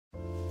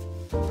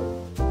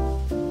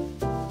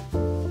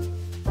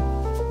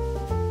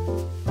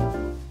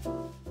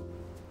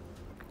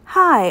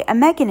Hi, I'm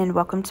Megan and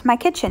welcome to my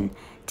kitchen.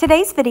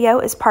 Today's video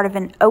is part of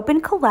an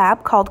open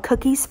collab called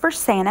Cookies for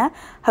Santa,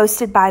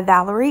 hosted by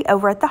Valerie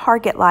over at the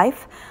Harget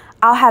Life.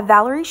 I'll have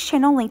Valerie's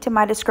channel linked in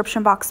my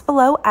description box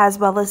below, as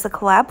well as the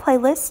collab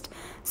playlist.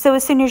 So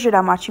as soon as you're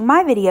done watching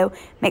my video,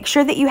 make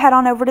sure that you head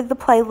on over to the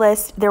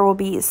playlist. There will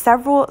be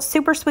several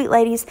super sweet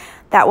ladies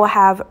that will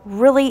have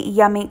really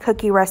yummy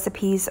cookie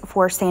recipes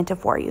for Santa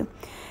for you.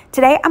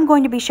 Today, I'm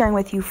going to be sharing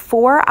with you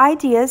 4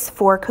 ideas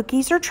for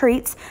cookies or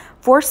treats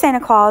for Santa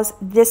Claus.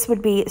 This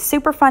would be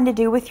super fun to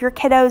do with your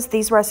kiddos.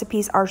 These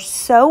recipes are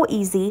so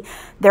easy,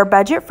 they're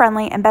budget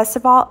friendly, and best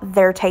of all,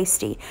 they're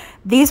tasty.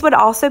 These would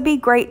also be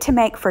great to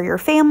make for your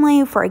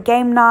family, for a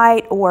game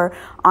night, or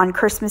on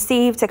Christmas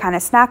Eve to kind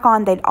of snack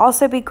on. They'd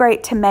also be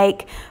great to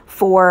make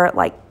for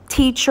like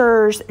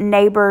teachers,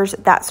 neighbors,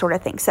 that sort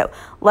of thing. So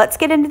let's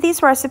get into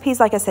these recipes.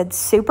 Like I said,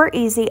 super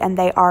easy and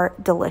they are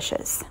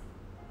delicious.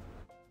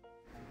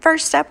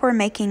 First up, we're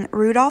making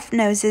Rudolph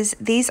Noses.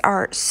 These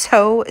are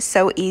so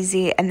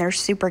easy and they're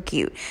super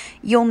cute.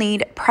 You'll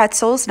need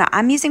pretzels. Now,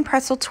 I'm using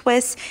pretzel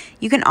twists.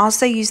 You can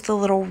also use the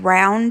little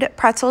round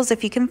pretzels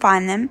if you can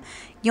find them.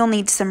 You'll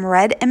need some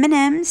red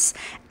M&Ms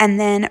and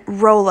then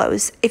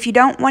Rolos. If you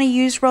don't want to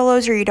use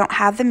Rolos or you don't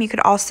have them, you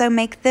could also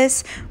make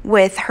this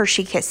with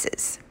Hershey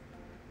Kisses.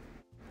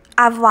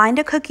 I've lined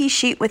a cookie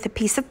sheet with a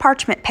piece of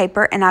parchment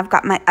paper and I've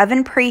got my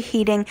oven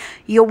preheating.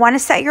 You'll want to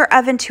set your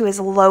oven to as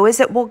low as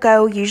it will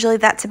go. Usually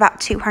that's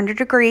about 200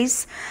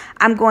 degrees.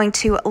 I'm going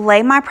to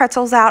lay my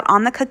pretzels out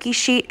on the cookie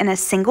sheet in a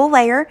single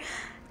layer.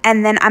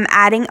 And then I'm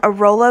adding a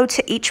Rolo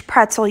to each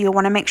pretzel. You'll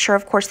want to make sure,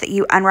 of course, that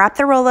you unwrap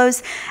the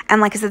Rolos.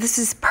 And like I said, this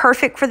is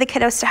perfect for the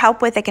kiddos to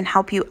help with. They can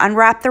help you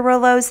unwrap the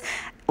Rolos,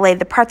 lay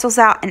the pretzels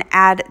out, and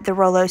add the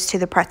Rolos to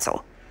the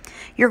pretzel.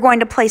 You're going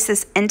to place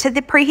this into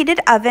the preheated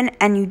oven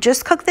and you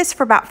just cook this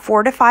for about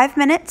 4 to 5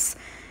 minutes.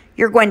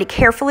 You're going to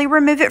carefully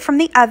remove it from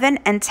the oven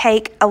and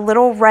take a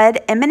little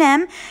red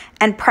M&M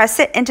and press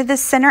it into the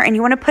center, and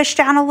you want to push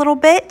down a little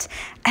bit,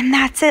 and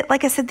that's it.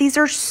 Like I said, these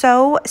are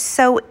so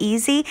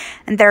easy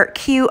and they're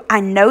cute. I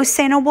know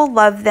Santa will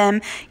love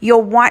them.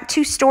 You'll want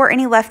to store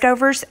any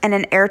leftovers in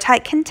an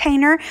airtight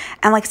container,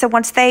 and like I said,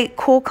 once they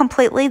cool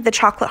completely, the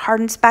chocolate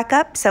hardens back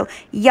up. So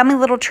yummy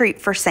little treat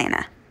for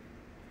Santa.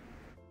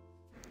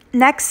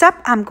 Next up,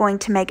 I'm going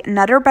to make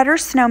Butter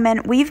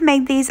Snowmen. We've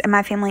made these in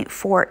my family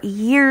for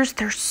years.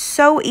 They're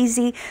so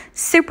easy,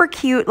 super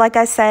cute, like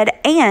I said,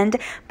 and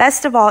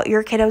best of all,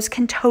 your kiddos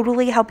can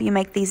totally help you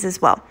make these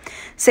as well.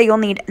 So you'll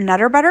need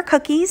Nutter Butter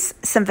cookies,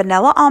 some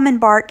vanilla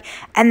almond bark,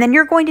 and then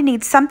you're going to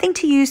need something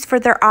to use for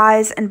their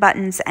eyes and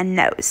buttons and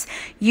nose.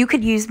 You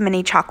could use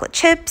mini chocolate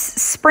chips,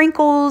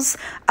 sprinkles,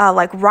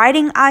 like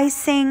writing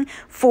icing.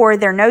 For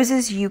their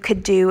noses, you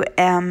could do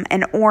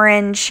an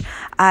orange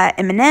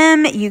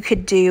M&M. You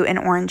could do an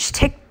orange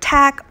Tic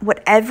Tac.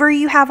 Whatever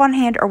you have on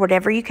hand or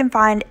whatever you can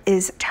find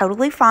is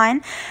totally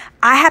fine.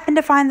 I happened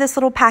to find this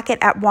little packet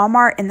at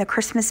Walmart in the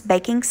Christmas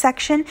baking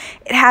section.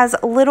 It has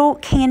little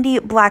candy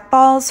black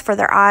balls for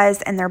their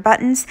eyes and their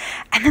buttons.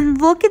 And then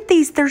look at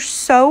these. They're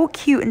so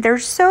cute and they're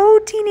so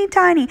teeny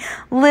tiny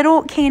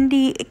little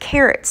candy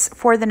carrots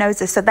for the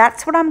noses. So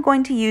that's what I'm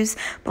going to use.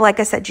 But like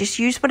I said, just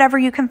use whatever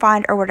you can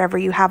find or whatever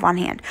you have on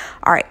hand.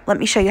 All right, let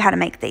me show you how to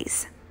make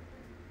these.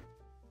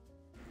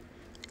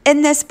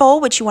 In this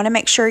bowl, which you want to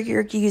make sure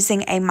you're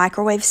using a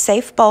microwave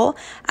safe bowl,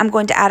 I'm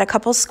going to add a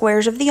couple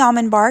squares of the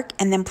almond bark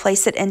and then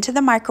place it into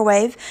the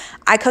microwave.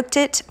 I cooked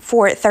it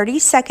for 30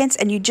 seconds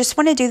and you just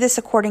want to do this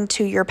according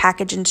to your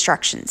package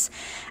instructions.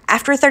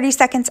 After 30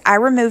 seconds, I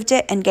removed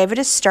it and gave it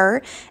a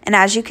stir, and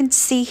as you can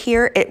see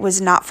here, it was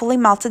not fully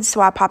melted,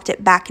 so I popped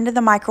it back into the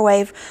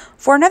microwave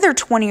for another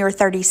 20 or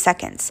 30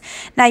 seconds.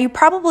 Now, you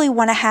probably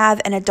want to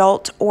have an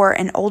adult or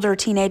an older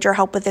teenager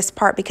help with this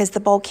part because the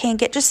bowl can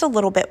get just a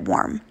little bit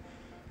warm.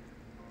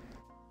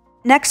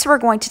 Next, we're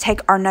going to take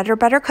our Nutter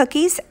Butter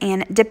cookies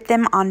and dip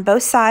them on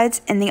both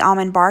sides in the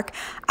almond bark.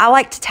 I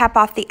like to tap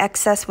off the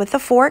excess with a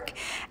fork,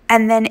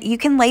 and then you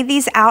can lay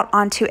these out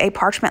onto a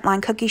parchment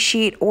lined cookie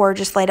sheet or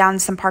just lay down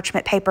some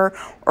parchment paper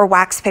or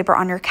wax paper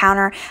on your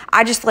counter.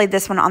 I just laid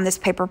this one on this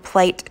paper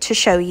plate to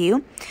show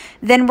you.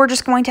 Then we're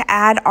just going to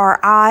add our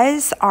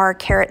eyes, our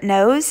carrot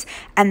nose,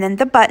 and then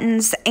the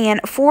buttons.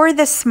 And for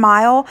the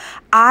smile,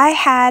 I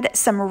had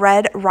some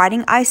red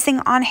writing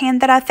icing on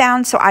hand that I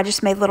found, so I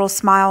just made little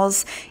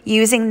smiles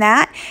using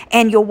that.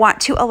 And you'll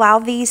want to allow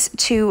these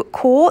to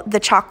cool. The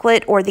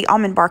chocolate, or the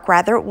almond bark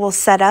rather, will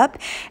set up,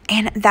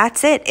 and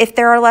that's it. If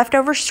there are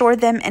leftovers, store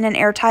them in an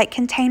airtight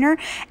container.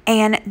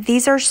 And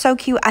these are so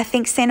cute. I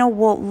think Santa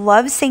will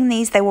love seeing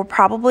these. They will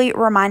probably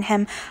remind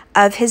him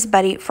of his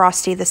buddy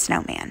Frosty the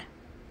Snowman.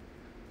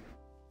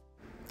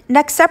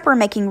 Next up, we're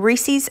making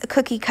Reese's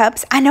cookie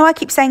cups. I know I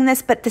keep saying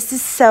this, but this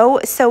is so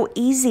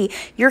easy.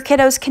 Your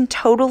kiddos can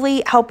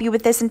totally help you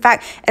with this. In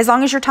fact, as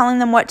long as you're telling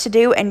them what to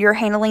do and you're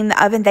handling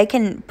the oven, they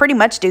can pretty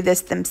much do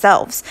this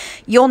themselves.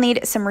 You'll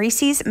need some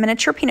Reese's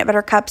miniature peanut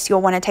butter cups.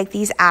 You'll want to take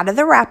these out of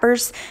the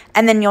wrappers,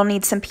 and then you'll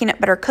need some peanut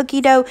butter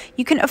cookie dough.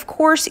 You can, of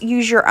course,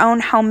 use your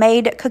own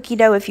homemade cookie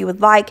dough if you would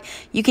like.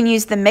 You can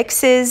use the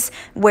mixes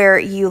where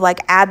you like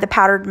add the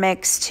powdered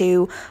mix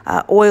to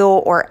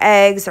oil or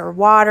eggs or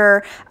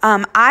water.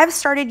 I've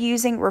started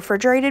using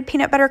refrigerated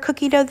peanut butter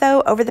cookie dough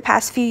though over the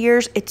past few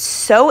years. It's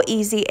so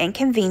easy and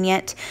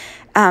convenient.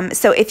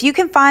 So if you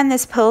can find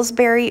this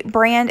Pillsbury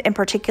brand in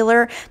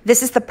particular,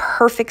 this is the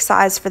perfect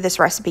size for this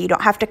recipe. You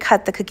don't have to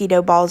cut the cookie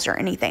dough balls or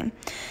anything.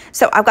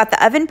 So I've got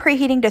the oven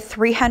preheating to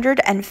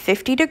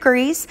 350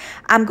 degrees.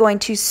 I'm going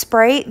to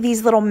spray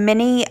these little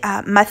mini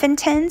muffin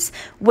tins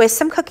with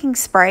some cooking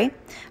spray.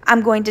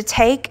 I'm going to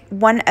take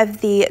one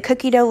of the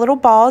cookie dough little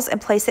balls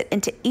and place it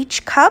into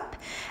each cup,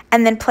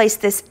 and then place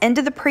this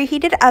into the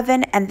preheated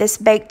oven, and this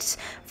baked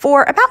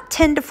for about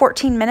 10 to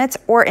 14 minutes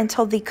or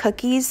until the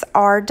cookies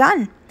are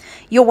done.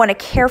 You'll want to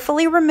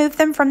carefully remove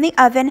them from the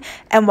oven,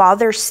 and while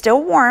they're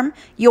still warm,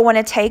 you'll want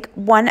to take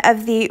one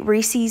of the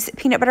Reese's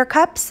peanut butter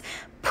cups,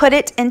 put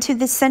it into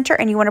the center,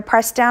 and you want to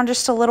press down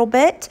just a little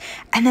bit,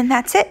 and then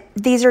that's it.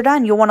 These are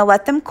done. You'll want to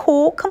let them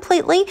cool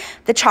completely.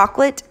 The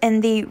chocolate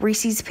in the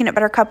Reese's peanut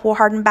butter cup will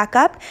harden back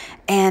up,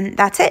 and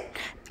that's it.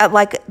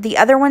 Like the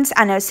other ones,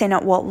 I know Santa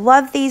will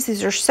love these.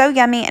 These are so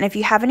yummy, and if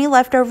you have any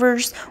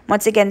leftovers,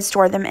 once again,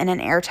 store them in an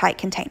airtight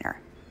container.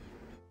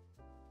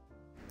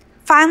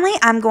 Finally,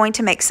 I'm going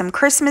to make some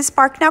Christmas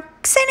bark. Now,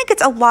 Santa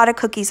gets a lot of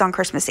cookies on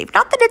Christmas Eve.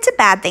 Not that it's a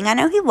bad thing. I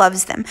know he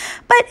loves them.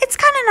 But it's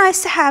kind of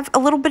nice to have a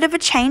little bit of a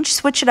change,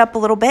 switch it up a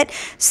little bit.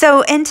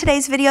 So in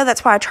today's video,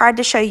 that's why I tried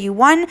to show you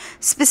one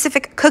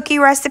specific cookie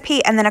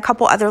recipe and then a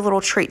couple other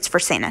little treats for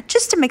Santa,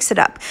 just to mix it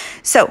up.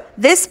 So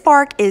this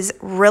bark is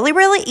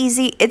really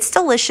easy. It's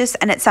delicious,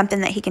 and it's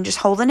something that he can just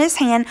hold in his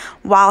hand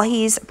while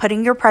he's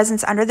putting your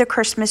presents under the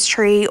Christmas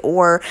tree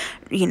or,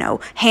 you know,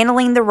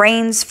 handling the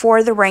reins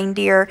for the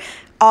reindeer.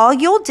 All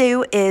you'll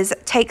do is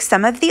take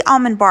some of the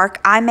almond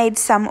bark. I made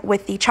some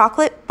with the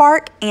chocolate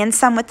bark and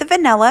some with the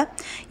vanilla.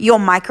 You'll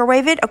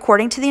microwave it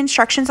according to the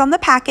instructions on the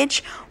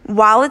package.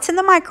 While it's in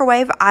the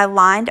microwave, I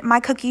lined my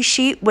cookie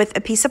sheet with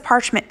a piece of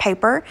parchment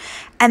paper,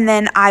 and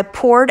then I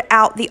poured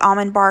out the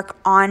almond bark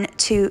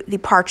onto the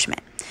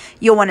parchment.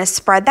 You'll want to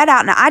spread that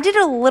out. Now, I did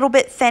a little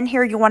bit thin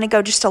here. You want to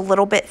go just a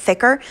little bit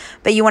thicker,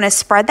 but you want to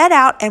spread that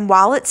out. And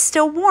while it's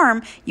still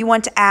warm, you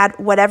want to add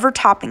whatever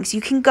toppings.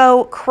 You can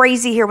go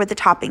crazy here with the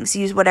toppings.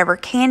 Use whatever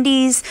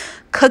candies,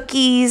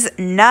 cookies,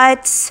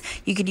 nuts.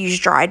 You could use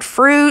dried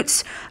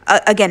fruits.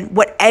 Again,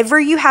 whatever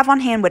you have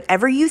on hand,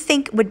 whatever you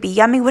think would be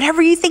yummy,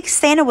 whatever you think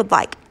Santa would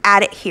like,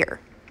 add it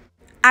here.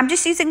 I'm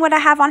just using what I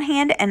have on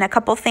hand and a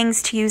couple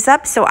things to use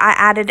up. So I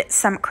added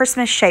some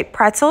Christmas-shaped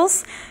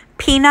pretzels,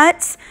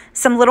 peanuts,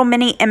 some little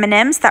mini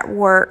M&Ms that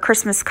were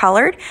Christmas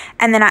colored,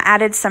 and then I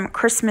added some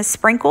Christmas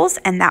sprinkles,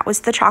 and that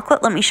was the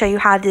chocolate. Let me show you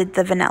how I did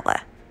the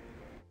vanilla.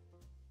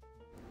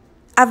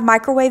 I've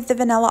microwaved the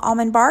vanilla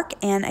almond bark,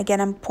 and again,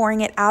 I'm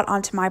pouring it out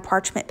onto my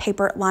parchment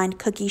paper lined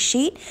cookie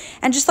sheet.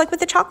 And just like with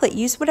the chocolate,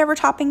 use whatever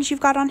toppings you've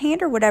got on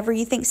hand or whatever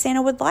you think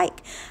Santa would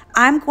like.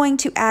 I'm going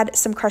to add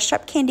some crushed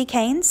up candy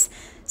canes,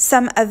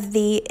 some of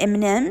the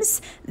M&Ms,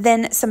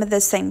 then some of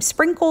those same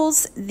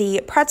sprinkles, the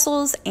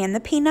pretzels, and the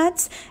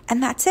peanuts,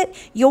 and that's it.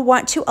 You'll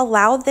want to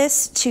allow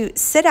this to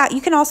sit out.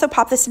 You can also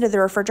pop this into the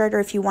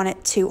refrigerator if you want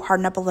it to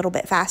harden up a little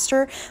bit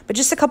faster, but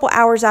just a couple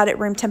hours out at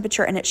room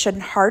temperature and it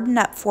shouldn't harden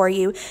up for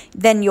you.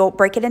 Then you'll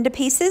break it into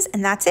pieces,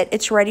 and that's it.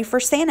 It's ready for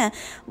Santa.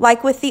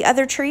 Like with the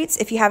other treats,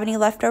 if you have any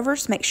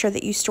leftovers, make sure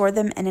that you store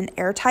them in an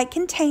airtight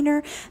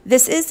container.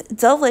 This is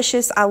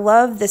delicious. I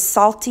love the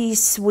salty,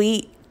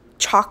 sweet,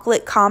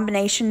 chocolate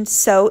combination.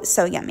 So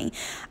yummy.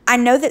 I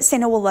know that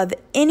Santa will love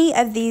any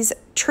of these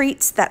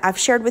treats that I've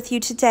shared with you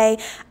today.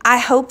 I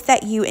hope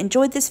that you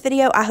enjoyed this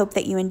video. I hope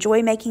that you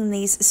enjoy making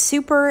these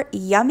super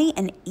yummy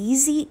and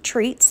easy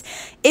treats.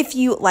 If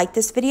you like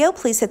this video,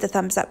 please hit the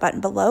thumbs up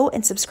button below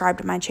and subscribe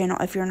to my channel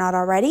if you're not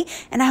already.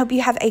 And I hope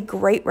you have a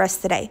great rest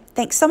of the day.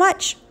 Thanks so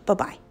much.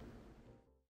 Bye-bye.